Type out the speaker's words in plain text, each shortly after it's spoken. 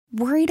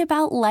Worried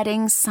about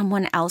letting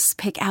someone else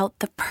pick out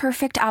the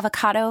perfect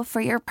avocado for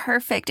your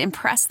perfect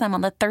impress them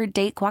on the third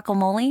date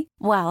guacamole?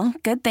 Well,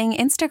 good thing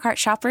Instacart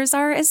shoppers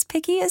are as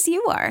picky as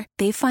you are.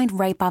 They find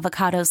ripe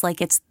avocados like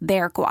it's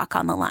their guac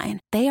on the line.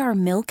 They are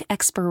milk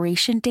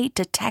expiration date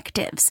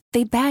detectives.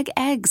 They bag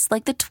eggs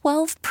like the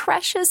 12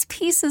 precious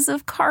pieces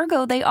of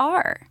cargo they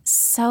are.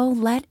 So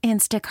let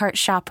Instacart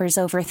shoppers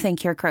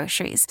overthink your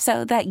groceries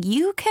so that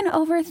you can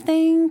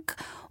overthink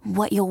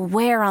what you'll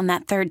wear on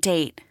that third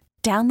date.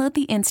 Download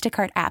the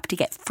Instacart app to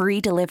get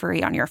free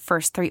delivery on your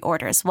first 3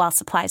 orders while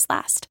supplies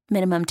last.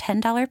 Minimum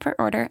 $10 per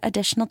order.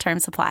 Additional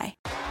terms apply.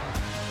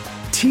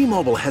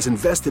 T-Mobile has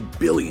invested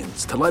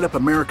billions to light up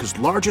America's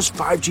largest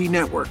 5G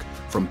network,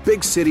 from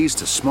big cities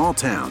to small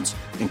towns,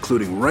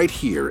 including right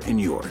here in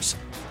yours.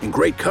 And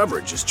great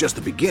coverage is just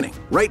the beginning.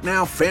 Right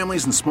now,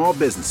 families and small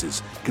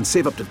businesses can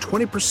save up to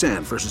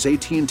 20% versus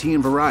AT&T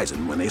and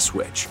Verizon when they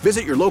switch.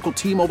 Visit your local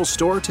T-Mobile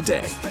store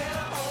today.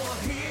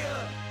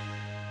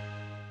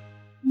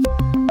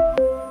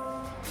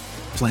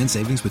 Plan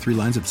savings with 3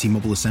 lines of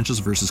T-Mobile Essentials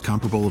versus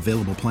comparable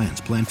available plans.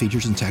 Plan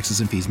features and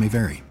taxes and fees may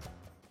vary.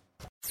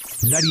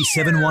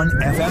 97.1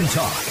 FM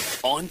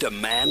Talk. On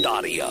demand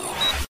audio.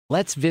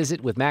 Let's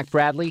visit with Mac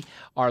Bradley,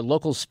 our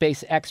local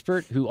space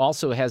expert, who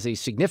also has a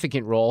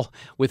significant role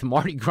with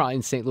Mardi Gras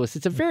in St. Louis.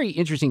 It's a very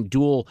interesting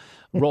dual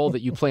role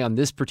that you play on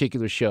this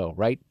particular show,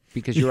 right?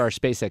 Because you're our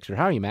space expert.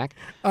 How are you, Mac?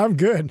 I'm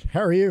good.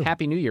 How are you?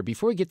 Happy New Year.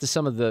 Before we get to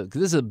some of the,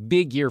 because this is a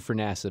big year for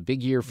NASA,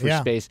 big year for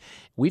space.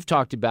 We've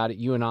talked about it,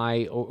 you and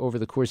I, over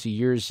the course of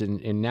years,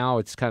 and now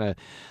it's kind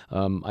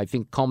of, I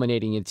think,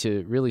 culminating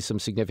into really some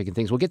significant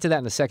things. We'll get to that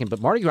in a second,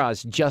 but Mardi Gras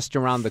is just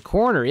around the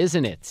corner,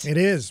 isn't it? It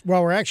is.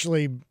 Well, we're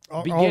actually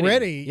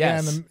already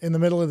in the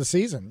middle of the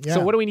season. Yeah.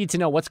 So what do we need to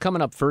know? What's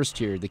coming up first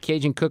here? The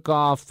Cajun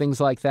Cook-Off, things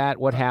like that.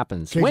 What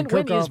happens? When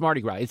is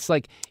Mardi Gras? It's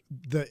like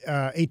the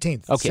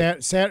 18th. Okay.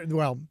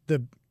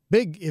 The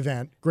big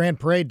event, Grand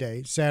Parade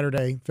Day,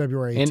 Saturday,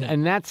 February 18th.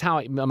 And that's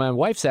how my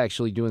wife's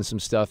actually doing some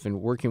stuff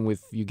and working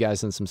with you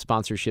guys on some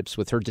sponsorships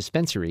with her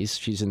dispensaries.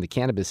 She's in the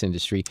cannabis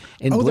industry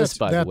in Bliss,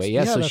 by the way.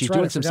 Yeah, so she's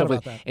doing some stuff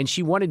with that. And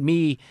she wanted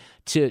me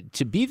to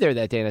be there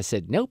that day, and I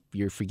said, nope,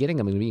 you're forgetting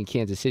I'm going to be in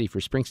Kansas City for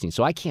Springsteen,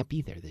 so I can't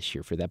be there this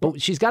year for that.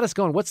 But she's got us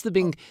going. What's the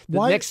big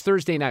next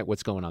Thursday night?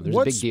 What's going on? There's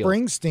a big deal.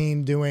 What's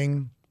Springsteen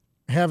doing?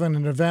 Having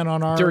an event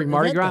on our during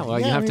Mardi Gras? Well,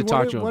 you have to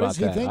talk to him about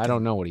that. I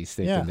don't know what he's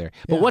thinking there.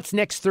 But what's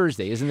next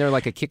Thursday? Isn't there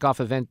like a kickoff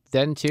event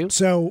then too?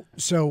 So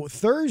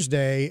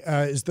Thursday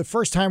is the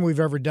first time we've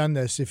ever done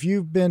this. If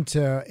you've been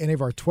to any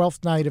of our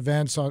 12th night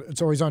events,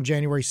 it's always on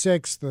January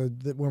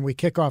 6th, when we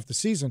kick off the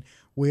season.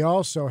 We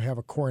also have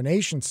a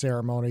coronation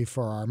ceremony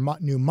for our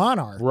new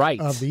monarch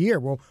of the year.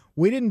 Well,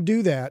 we didn't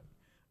do that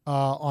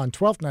on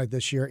 12th night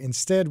this year.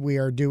 Instead, we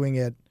are doing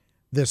it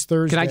this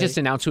Thursday. Can I just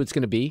announce who it's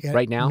going to be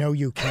right now? No,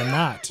 you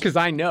cannot. Because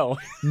I know.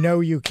 No,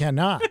 you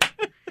cannot.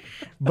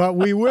 But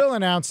we will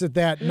announce it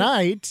that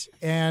night,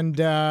 and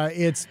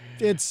it's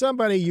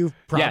somebody you've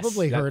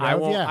probably heard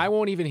of. I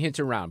won't even hint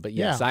around, but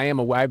yes, I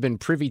am. I've been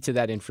privy to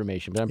that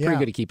information, but I'm pretty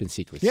good at keeping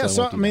secrets. Yeah,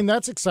 so I mean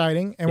that's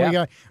exciting,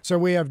 and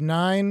we have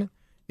 9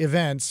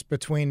 events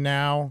between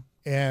now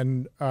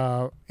and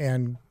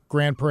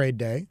Grand Parade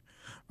Day,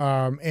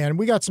 and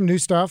we got some new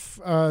stuff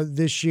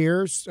this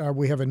year.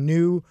 We have a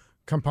new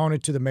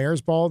component to the Mayor's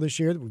Ball this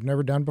year that we've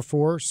never done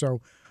before. So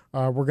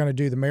we're going to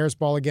do the Mayor's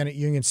Ball again at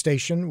Union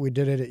Station. We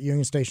did it at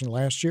Union Station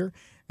last year.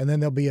 And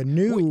then there'll be a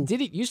new... Wait, did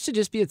it used to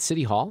just be at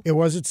City Hall? It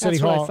was at City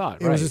Hall. That's what I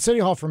thought. It was at City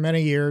Hall for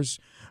many years.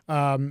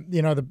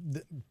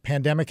 The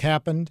pandemic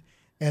happened.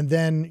 And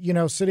then,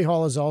 City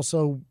Hall is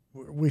also...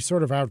 We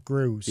sort of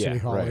outgrew City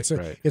Hall.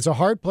 It's a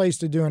hard place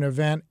to do an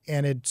event,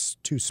 and it's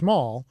too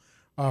small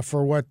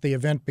for what the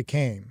event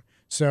became.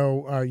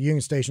 So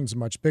Union Station's a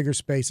much bigger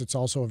space. It's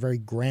also a very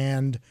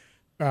grand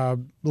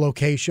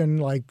location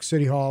like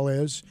City Hall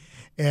is.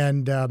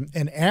 And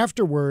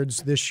afterwards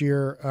this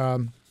year,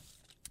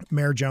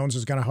 Mayor Jones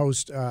is going to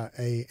host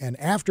an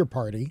after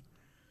party,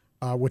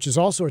 which is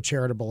also a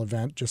charitable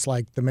event, just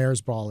like the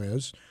Mayor's Ball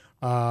is.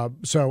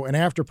 So an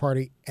after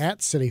party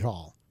at City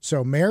Hall.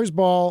 So Mayor's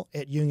Ball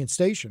at Union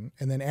Station,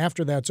 and then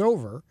after that's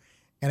over,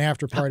 an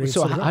after party.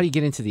 So how do you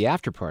get into the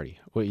after party?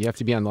 Well, you have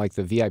to be on like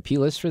the VIP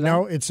list for that?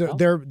 No, it's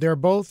they're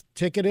both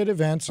ticketed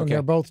events, and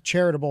they're both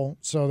charitable.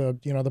 So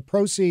the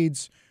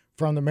proceeds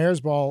from the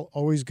Mayor's Ball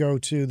always go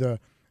to the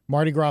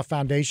Mardi Gras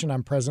Foundation.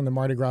 I'm president of the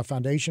Mardi Gras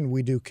Foundation.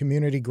 We do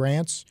community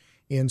grants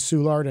in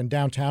Soulard and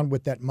downtown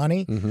with that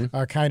money,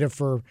 kind of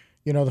for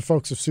the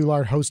folks of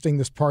Soulard hosting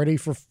this party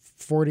for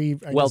 40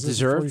 well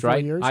deserved,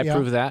 right? Years. I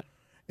approve of that.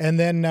 And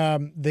then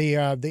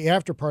the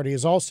after party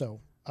is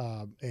also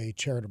a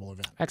charitable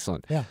event.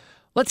 Excellent. Yeah.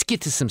 Let's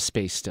get to some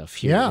space stuff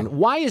here. Yeah. And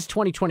why is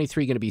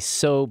 2023 going to be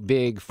so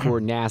big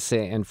for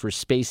NASA and for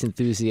space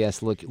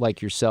enthusiasts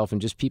like yourself and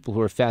just people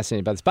who are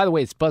fascinated by this? By the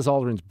way, it's Buzz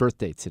Aldrin's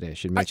birthday today. I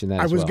should mention that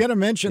as well. I was going to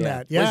mention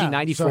that. Yeah. Was he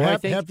 94, so I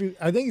think?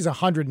 I think he's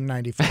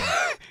 194.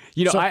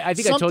 You know, I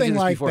think I told you this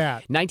like before.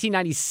 That.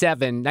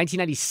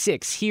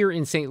 1996, here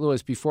in St.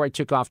 Louis, before I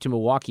took off to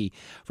Milwaukee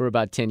for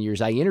about 10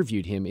 years, I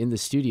interviewed him in the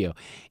studio,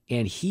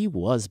 and he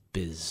was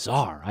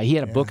bizarre. He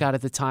had a book out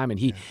at the time, and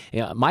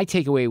my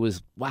takeaway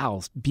was,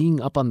 wow, being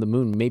up on the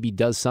moon maybe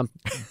does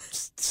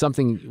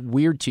something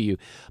weird to you.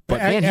 But,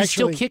 man, he's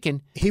still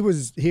kicking. He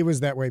was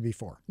that way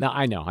before. No,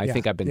 I know. I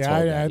think I've been told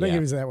that. I think he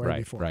was that way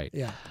before. Right.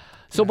 Yeah.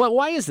 So, but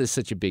why is this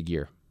such a big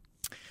year?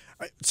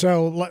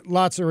 So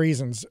lots of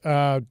reasons.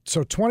 So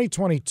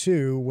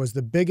 2022 was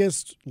the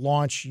biggest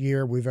launch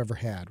year we've ever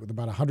had, with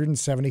about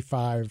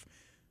 175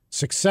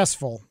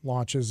 successful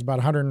launches, about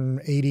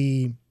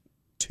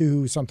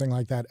 182, something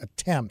like that,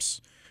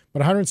 attempts, but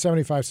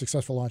 175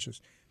 successful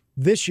launches.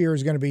 This year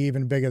is going to be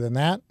even bigger than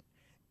that.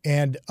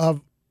 And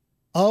of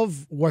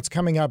what's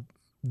coming up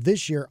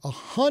this year,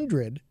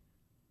 100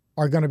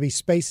 are going to be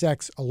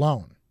SpaceX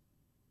alone.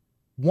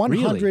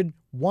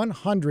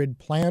 100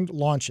 planned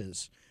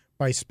launches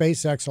by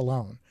SpaceX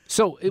alone.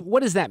 So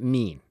what does that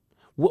mean?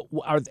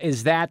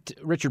 Is that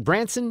Richard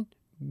Branson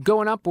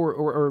going up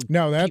or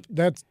No,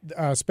 that's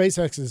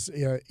SpaceX is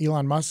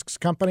Elon Musk's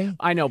company.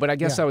 I know, but I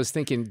guess I was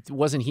thinking,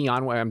 wasn't he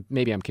on?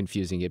 Maybe I'm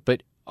confusing it,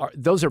 but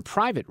those are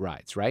private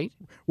rides, right?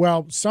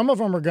 Well, some of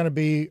them are going to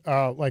be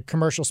like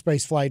commercial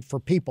space flight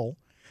for people,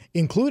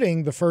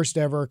 including the first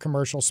ever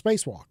commercial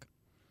spacewalk.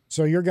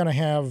 So you're going to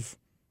have,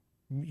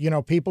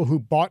 people who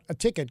bought a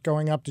ticket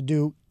going up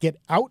to get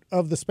out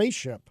of the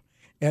spaceship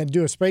and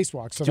do a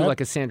spacewalk. So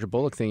like a Sandra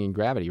Bullock thing in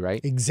Gravity,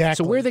 right?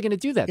 Exactly. So where are they going to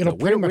do that? It'll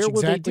pretty much where will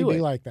exactly they do be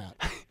it? like that.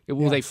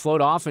 Will they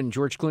float off and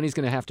George Clooney's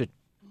going to have to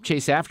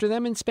chase after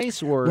them in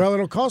space? Or Well,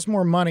 it'll cost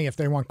more money if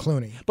they want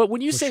Clooney. But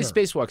when you say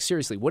spacewalk,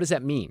 seriously, what does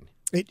that mean?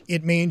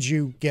 It means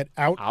you get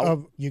out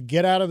of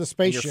the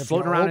spaceship. You're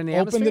floating around in the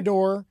atmosphere? Open the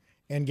door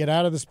and get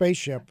out of the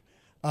spaceship.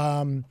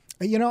 I'm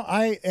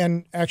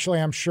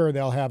sure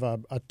they'll have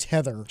a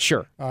tether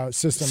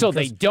system. So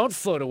they don't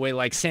float away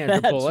like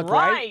Sandra Bullock,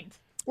 right?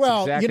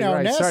 Well, exactly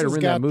right. NASA's Sorry to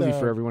ruin that movie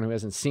for everyone who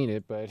hasn't seen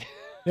it, but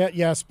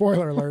yeah.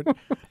 Spoiler alert.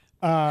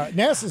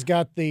 NASA's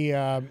got the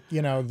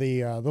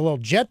little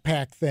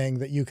jetpack thing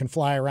that you can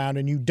fly around,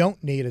 and you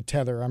don't need a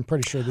tether. I'm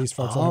pretty sure these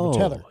folks will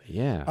have a tether.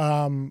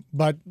 Yeah.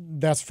 But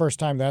that's the first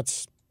time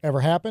that's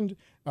ever happened.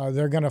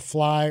 They're going to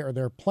fly, or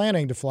they're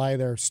planning to fly,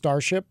 their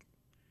Starship,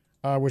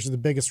 which is the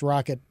biggest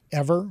rocket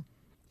ever.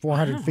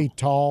 400 feet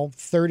tall,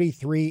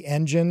 33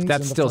 engines.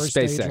 That's in the still first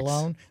SpaceX. stage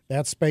alone.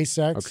 That's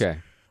SpaceX. Okay.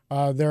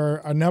 There are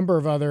a number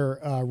of other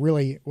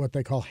really what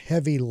they call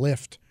heavy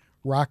lift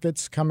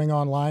rockets coming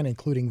online,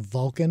 including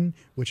Vulcan,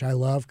 which I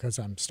love because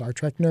I'm a Star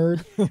Trek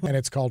nerd, and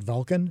it's called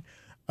Vulcan.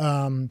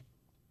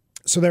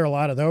 So there are a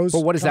lot of those.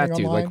 But what does that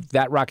do? Online. Like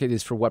that rocket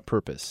is for what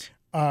purpose?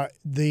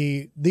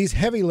 These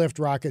heavy lift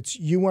rockets,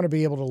 you want to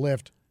be able to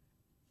lift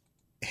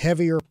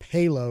heavier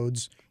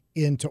payloads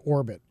into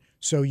orbit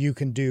so you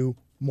can do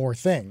more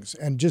things.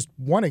 And just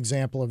one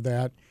example of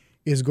that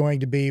is going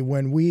to be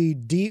when we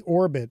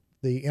deorbit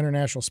the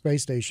International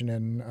Space Station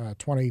in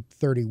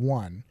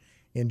 2031,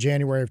 in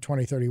January of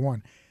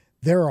 2031,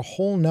 there are a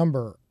whole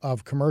number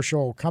of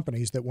commercial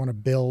companies that want to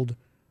build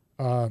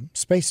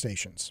space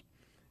stations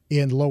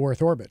in low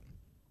Earth orbit.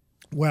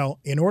 Well,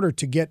 in order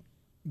to get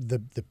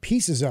the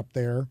pieces up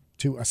there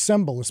to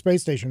assemble a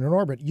space station in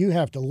orbit, you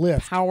have to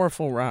lift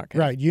powerful rockets.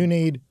 Right, you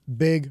need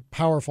big,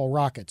 powerful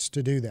rockets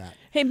to do that.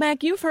 Hey,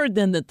 Mac, you've heard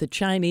then that the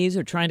Chinese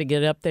are trying to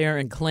get up there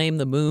and claim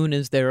the moon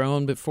as their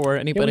own before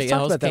anybody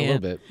else about can. That a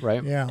little bit,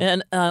 right? Yeah.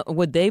 And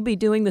would they be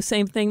doing the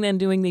same thing then,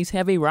 doing these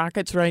heavy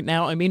rockets right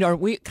now? I mean, are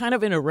we kind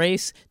of in a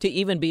race to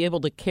even be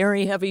able to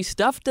carry heavy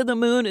stuff to the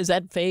moon? Is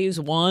that phase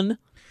one?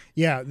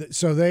 Yeah,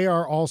 so they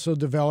are also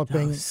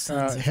developing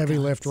heavy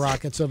lift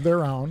rockets of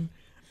their own.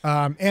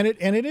 And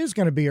it is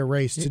going to be a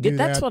race to do that.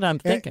 That's what I'm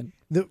thinking.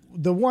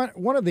 The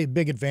one of the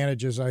big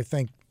advantages I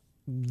think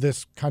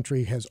this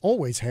country has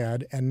always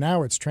had, and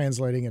now it's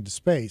translating into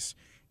space,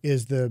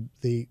 is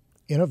the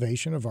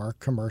innovation of our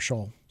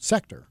commercial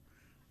sector,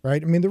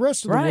 right? I mean, the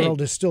rest of the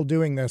world is still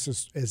doing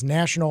this as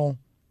national,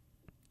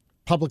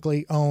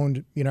 publicly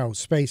owned,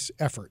 space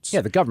efforts.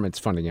 Yeah, the government's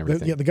funding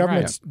everything. The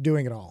government's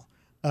doing it all.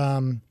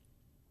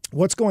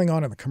 What's going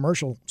on in the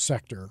commercial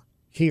sector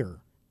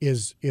here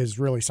is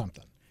really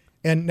something.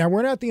 And now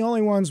we're not the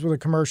only ones with a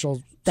commercial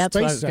space sector. That's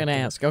what I was going to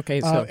ask.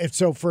 Okay, so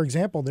so for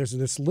example, there's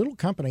this little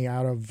company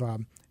out of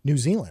New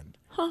Zealand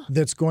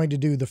that's going to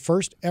do the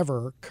first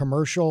ever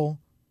commercial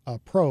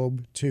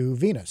probe to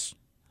Venus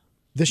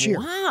this year.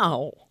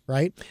 Wow!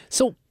 Right.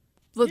 So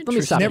let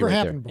me stop. Never you right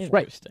happened there.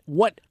 before.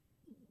 Right.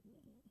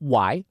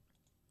 Why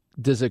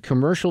does a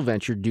commercial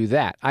venture do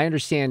that? I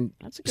understand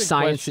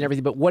science and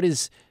everything, but what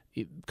is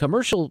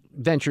commercial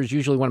ventures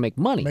usually want to make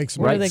money? Make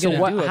some right. money.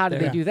 So how do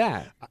they do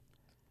that?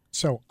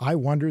 So I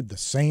wondered the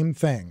same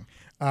thing.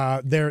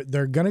 They're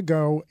going to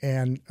go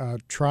and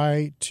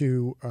try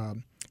to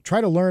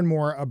learn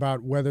more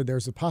about whether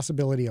there's a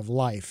possibility of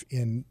life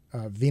in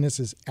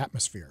Venus's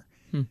atmosphere.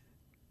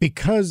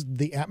 Because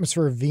the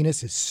atmosphere of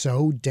Venus is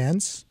so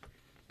dense,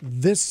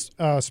 this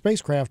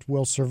spacecraft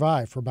will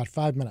survive for about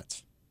 5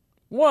 minutes.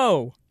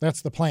 Whoa!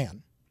 That's the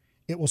plan.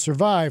 It will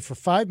survive for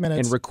 5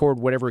 minutes. And record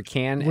whatever it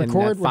can.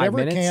 Record whatever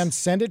it can,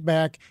 send it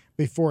back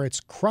before it's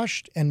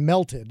crushed and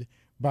melted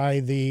by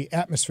the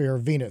atmosphere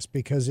of Venus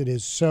because it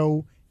is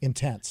so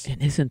intense.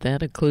 And isn't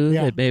that a clue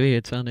that maybe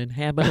it's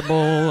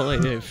uninhabitable?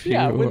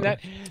 Wouldn't that?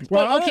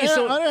 Well,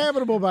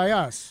 uninhabitable by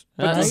us.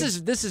 But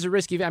this is a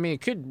risky. I mean,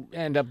 it could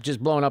end up just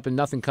blowing up and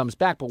nothing comes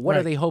back. But what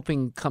are they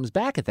hoping comes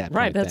back at that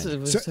point?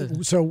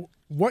 Right. So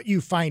what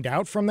you find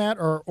out from that,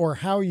 or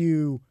how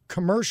you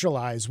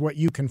commercialize what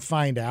you can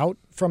find out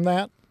from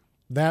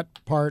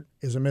that part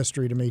is a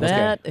mystery to me.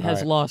 That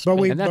has lost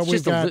me. And that's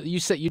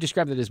you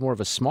described it as more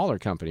of a smaller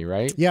company,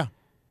 right? Yeah.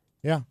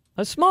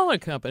 A smaller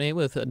company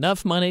with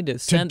enough money to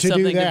send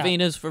something to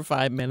Venus for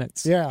 5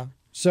 minutes. Yeah.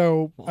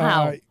 So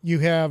you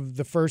have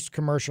the first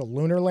commercial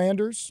lunar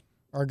landers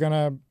are going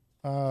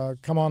to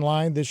come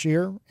online this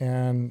year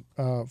and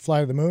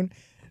fly to the moon.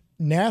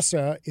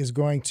 NASA is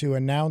going to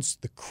announce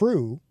the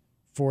crew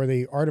for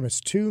the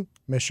Artemis II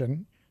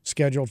mission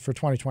scheduled for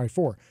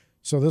 2024.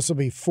 So this will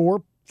be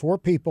four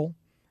people,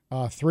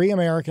 3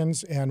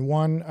 Americans and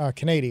 1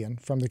 Canadian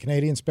from the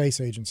Canadian Space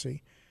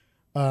Agency.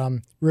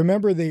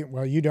 Remember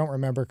you don't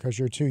remember because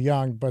you're too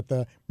young, but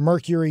the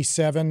Mercury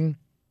 7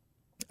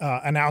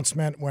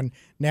 announcement when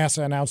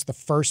NASA announced the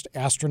first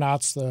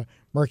astronauts, the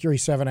Mercury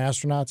 7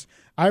 astronauts.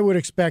 I would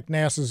expect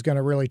NASA's going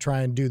to really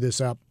try and do this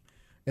up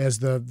as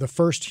the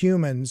first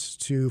humans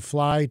to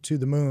fly to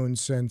the moon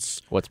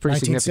since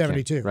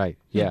 1972. Right.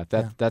 Yeah,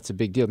 that's a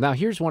big deal. Now,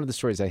 here's one of the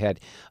stories I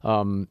had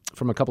from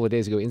a couple of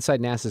days ago.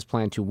 Inside NASA's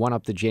plan to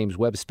one-up the James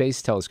Webb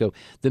Space Telescope,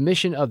 the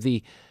mission of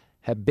the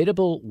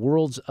Habitable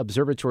Worlds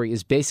Observatory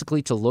is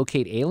basically to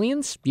locate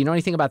aliens. Do you know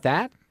anything about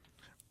that?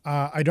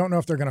 I don't know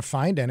if they're going to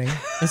find any.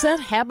 Is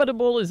that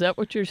habitable? Is that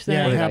what you're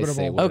saying? Yeah,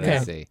 habitable. What did I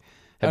say?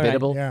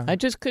 Habitable? Right. Yeah. I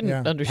just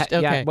couldn't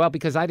understand. Okay. Yeah, well,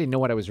 because I didn't know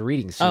what I was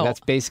reading, so that's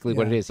basically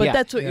what it is. But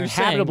that's what you're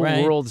saying, Habitable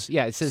right? Worlds.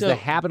 Yeah, it says the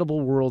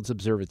Habitable Worlds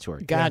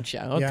Observatory.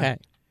 Gotcha. Okay.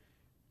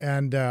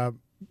 And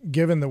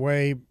given the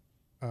way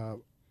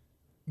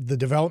the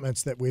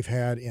developments that we've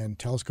had in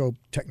telescope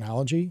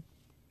technology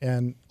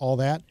and all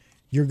that,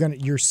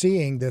 you're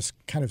seeing this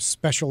kind of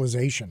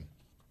specialization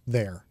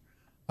there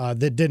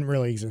that didn't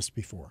really exist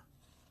before.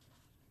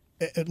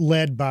 It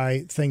led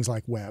by things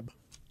like Webb,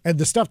 and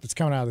the stuff that's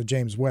coming out of the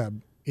James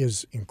Webb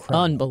is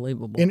incredible,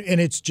 unbelievable, and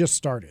it's just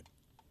started.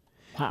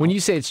 Wow. When you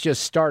say it's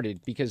just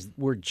started, because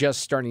we're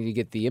just starting to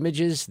get the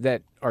images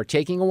that are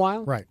taking a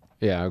while, right?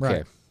 Yeah. Okay.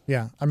 Right.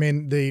 Yeah. I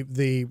mean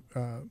the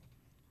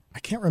I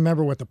can't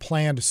remember what the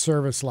planned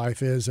service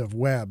life is of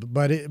Webb,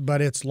 but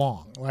it's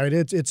long, right?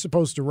 It's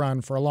supposed to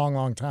run for a long,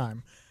 long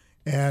time,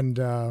 and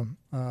that's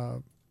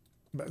going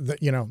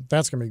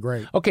to be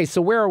great. Okay,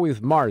 so where are we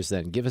with Mars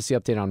then? Give us the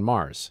update on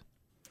Mars.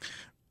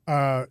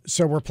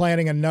 So we're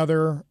planning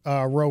another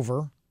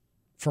rover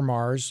for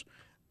Mars.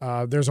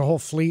 There's a whole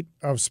fleet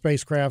of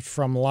spacecraft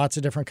from lots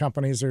of different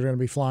companies that are going to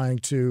be flying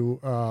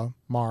to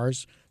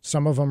Mars.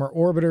 Some of them are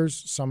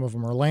orbiters, some of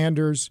them are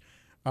landers.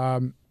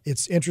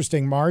 It's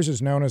interesting. Mars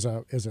is known as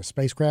a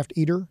spacecraft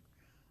eater.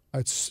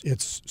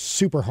 It's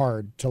super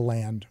hard to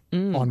land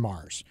on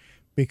Mars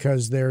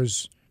because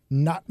there's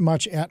not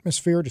much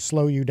atmosphere to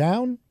slow you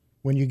down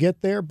when you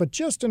get there, but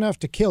just enough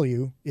to kill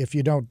you if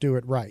you don't do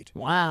it right.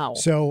 Wow.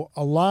 So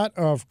a lot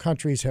of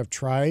countries have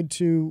tried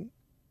to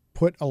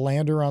put a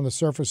lander on the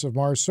surface of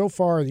Mars. So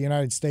far, the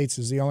United States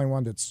is the only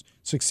one that's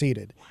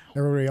succeeded.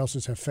 Everybody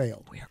else's have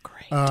failed. We are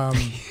great.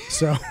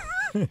 So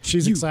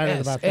she's excited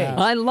about that.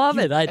 I love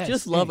it. I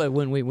just love it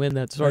when we win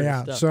that sort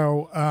of stuff.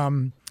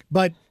 So,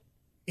 but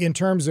in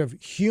terms of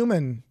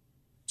human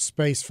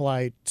space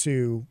flight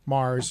to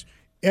Mars,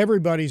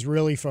 everybody's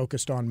really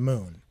focused on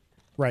Moon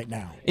right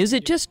now. Is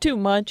it just too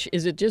much?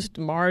 Is it just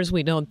Mars?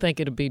 We don't think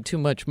it'll be too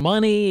much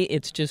money.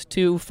 It's just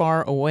too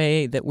far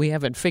away that we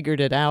haven't figured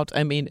it out.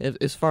 I mean,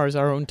 as far as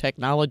our own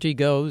technology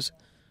goes.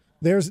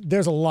 There's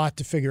a lot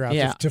to figure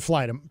out to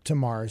fly to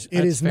Mars.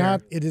 It is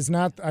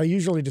not. I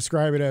usually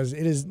describe it as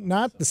it is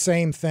not the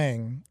same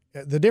thing.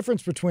 The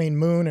difference between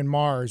Moon and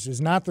Mars is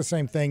not the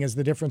same thing as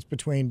the difference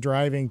between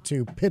driving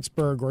to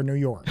Pittsburgh or New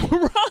York.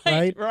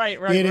 Right.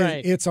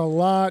 It's a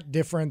lot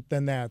different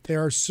than that.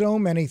 There are so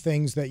many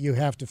things that you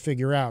have to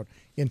figure out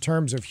in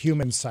terms of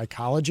human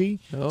psychology.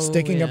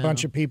 Sticking a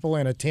bunch of people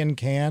in a tin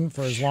can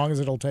for as long as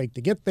it'll take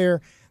to get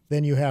there.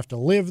 Then you have to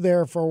live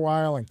there for a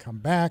while and come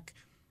back.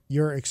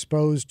 You're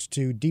exposed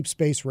to deep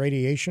space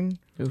radiation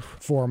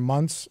for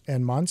months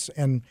and months,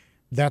 and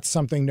that's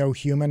something no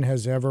human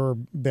has ever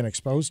been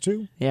exposed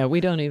to. Yeah,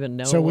 we don't even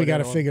know. So we got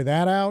to figure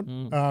that out.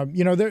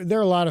 There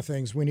are a lot of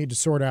things we need to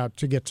sort out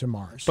to get to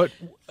Mars. But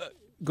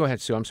go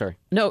ahead, Sue. I'm sorry.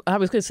 No, I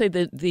was going to say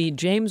that the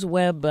James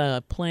Webb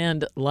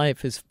planned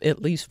life is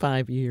at least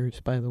 5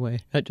 years, by the way.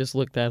 I just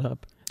looked that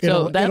up.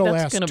 It'll that's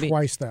last gonna be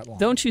twice that long.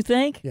 Don't you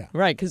think? Yeah.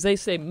 Right, because they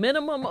say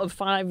minimum of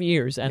 5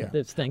 years at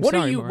this thing. What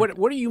are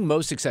you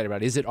most excited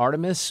about? Is it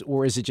Artemis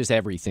or is it just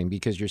everything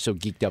because you're so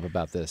geeked up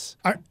about this?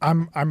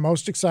 I'm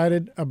most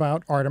excited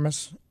about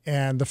Artemis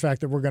and the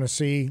fact that we're going to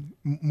see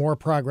more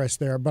progress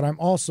there, but I'm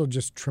also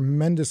just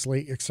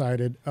tremendously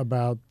excited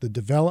about the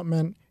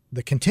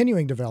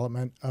continuing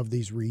development of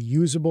these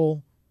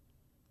reusable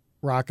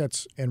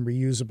rockets and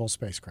reusable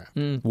spacecraft.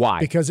 Why?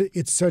 Because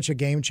it's such a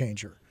game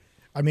changer.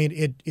 I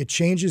mean, it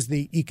changes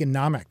the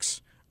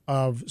economics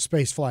of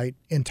spaceflight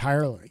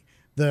entirely.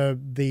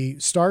 The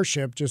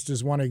Starship, just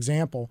as one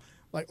example,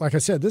 like I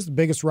said, this is the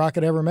biggest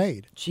rocket ever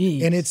made.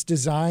 Jeez. And it's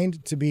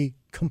designed to be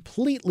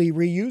completely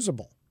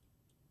reusable.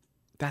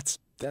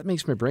 That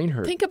makes my brain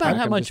hurt. Think about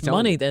how much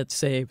money that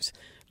saves.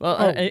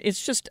 Well,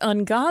 it's just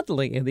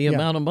ungodly the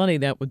amount of money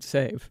that would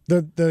save.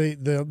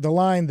 The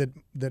line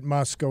that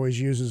Musk always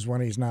uses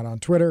when he's not on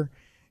Twitter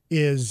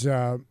is,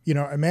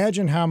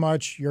 imagine how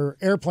much your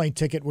airplane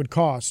ticket would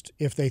cost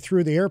if they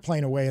threw the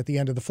airplane away at the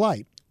end of the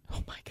flight.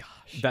 Oh my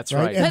gosh, that's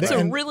right. That's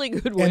a really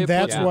good way. And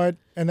that's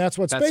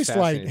what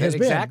spaceflight has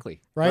been.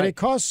 Exactly. Right? It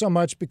costs so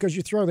much because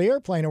you throw the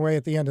airplane away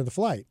at the end of the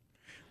flight.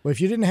 Well,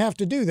 if you didn't have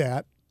to do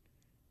that,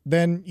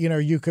 then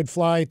you could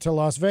fly to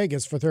Las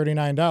Vegas for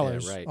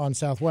 $39 on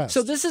Southwest.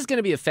 So this is going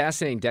to be a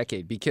fascinating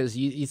decade because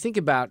you think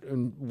about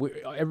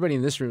everybody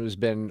in this room has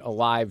been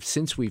alive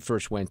since we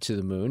first went to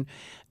the moon,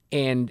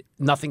 and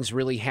nothing's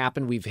really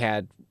happened. We've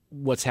had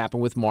what's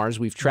happened with Mars.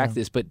 We've tracked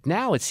this, but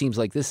now it seems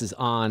like this is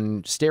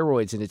on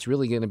steroids and it's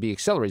really going to be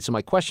accelerated. So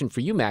my question for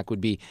you, Mac,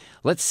 would be,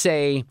 let's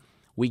say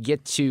we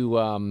get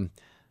to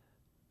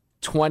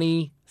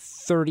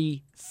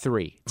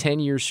 2033, 10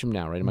 years from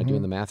now, right? Am I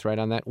doing the math right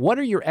on that? What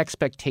are your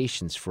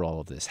expectations for all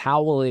of this?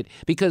 How will it,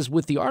 because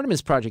with the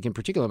Artemis project in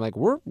particular, I'm like,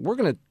 we're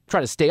going to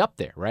try to stay up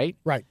there, right?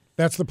 Right.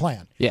 That's the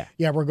plan. Yeah.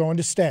 Yeah, we're going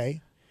to stay.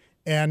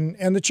 And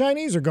the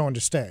Chinese are going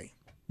to stay,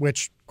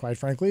 which, quite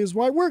frankly, is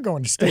why we're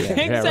going to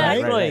stay.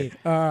 Exactly.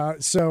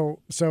 Right? So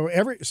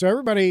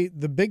everybody,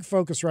 the big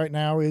focus right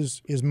now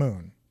is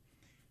moon.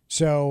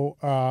 So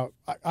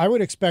I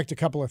would expect a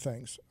couple of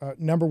things.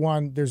 Number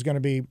one, there's going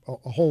to be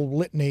a whole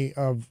litany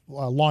of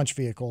launch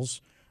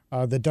vehicles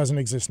that doesn't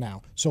exist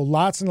now. So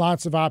lots and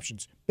lots of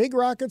options, big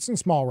rockets and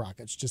small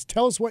rockets. Just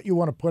tell us what you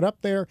want to put up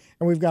there,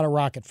 and we've got a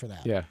rocket for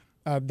that. Yeah.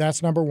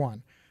 That's number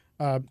one.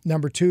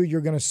 Number two,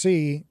 you're going to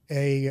see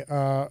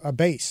a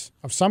base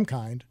of some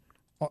kind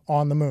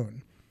on the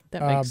moon.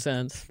 That makes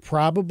sense.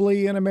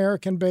 Probably an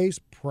American base,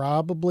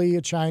 probably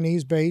a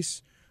Chinese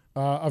base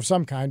of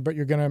some kind, but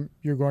you're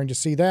going to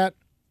see that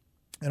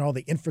and all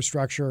the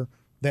infrastructure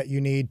that you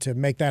need to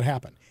make that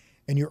happen.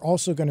 And you're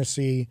also going to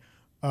see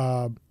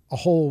a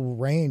whole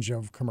range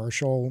of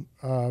commercial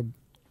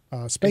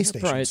space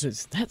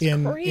stations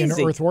in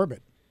Earth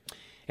orbit.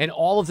 And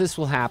all of this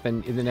will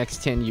happen in the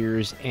next 10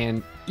 years.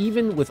 And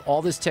even with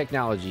all this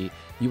technology,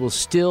 you will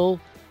still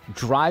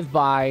drive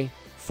by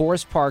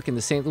Forest Park in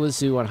the St. Louis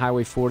Zoo on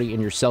Highway 40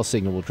 and your cell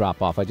signal will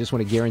drop off. I just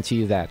want to guarantee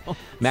you that.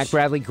 Mac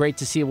Bradley, great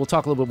to see you. We'll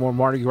talk a little bit more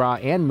Mardi Gras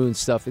and moon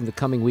stuff in the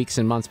coming weeks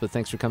and months, but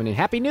thanks for coming in.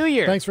 Happy New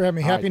Year. Thanks for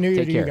having me. Happy New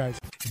Year to you guys.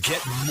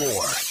 Get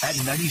more at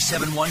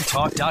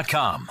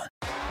 971talk.com.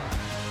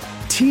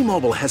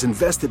 T-Mobile has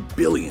invested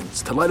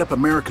billions to light up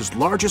America's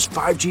largest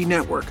 5G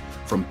network,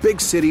 from big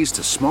cities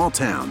to small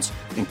towns,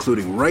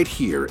 including right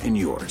here in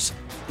yours.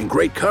 And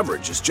great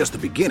coverage is just the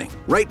beginning.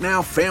 Right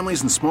now,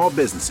 families and small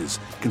businesses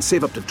can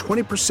save up to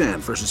 20%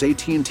 versus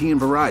AT&T and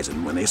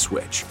Verizon when they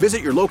switch.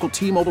 Visit your local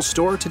T-Mobile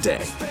store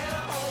today.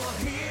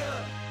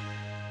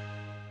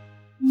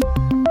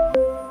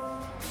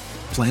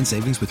 Plan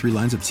savings with 3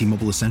 lines of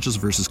T-Mobile Essentials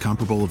versus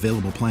comparable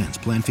available plans.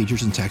 Plan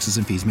features and taxes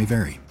and fees may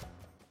vary.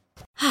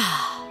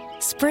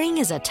 Spring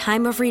is a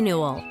time of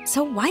renewal,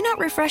 so why not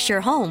refresh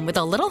your home with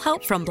a little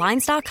help from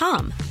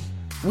Blinds.com?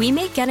 We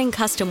make getting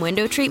custom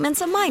window treatments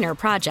a minor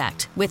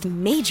project with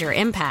major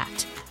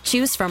impact.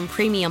 Choose from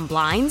premium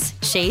blinds,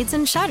 shades,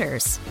 and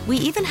shutters. We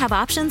even have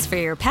options for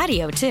your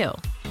patio, too.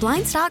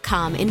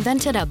 Blinds.com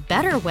invented a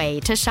better way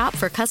to shop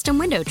for custom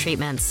window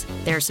treatments.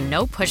 There's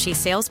no pushy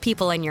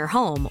salespeople in your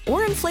home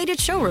or inflated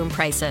showroom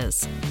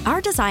prices.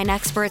 Our design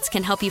experts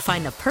can help you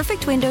find the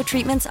perfect window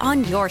treatments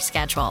on your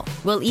schedule.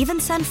 We'll even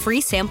send free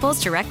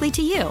samples directly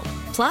to you.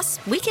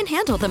 Plus, we can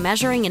handle the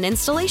measuring and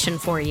installation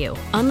for you.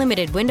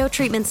 Unlimited window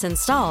treatments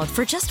installed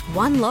for just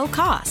one low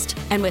cost.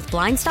 And with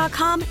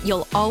Blinds.com,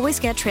 you'll always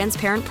get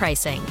transparent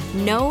pricing.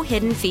 No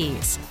hidden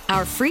fees.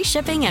 Our free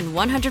shipping and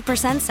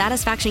 100%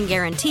 satisfaction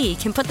guarantee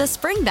can put the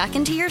spring back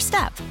into your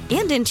step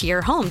and into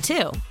your home,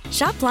 too.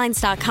 Shop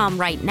Blinds.com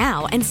right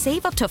now and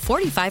save up to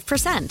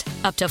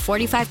 45%. Up to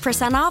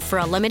 45% off for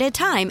a limited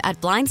time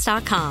at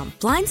Blinds.com.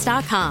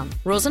 Blinds.com.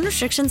 Rules and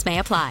restrictions may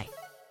apply.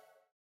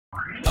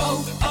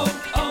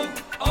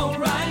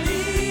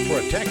 O'Reilly.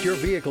 Protect your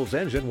vehicle's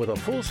engine with a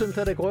full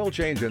synthetic oil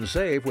change and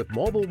save with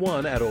Mobil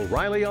 1 at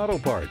O'Reilly Auto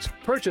Parts.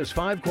 Purchase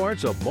 5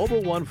 quarts of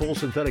Mobil 1 full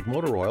synthetic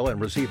motor oil and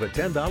receive a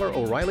 $10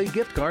 O'Reilly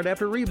gift card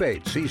after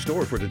rebate. See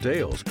store for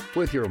details.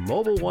 With your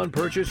Mobil 1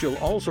 purchase, you'll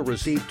also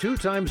receive 2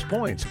 times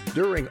points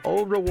during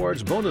O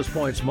Rewards Bonus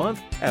Points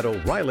Month at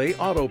O'Reilly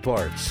Auto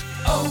Parts.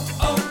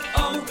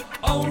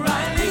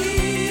 O'Reilly.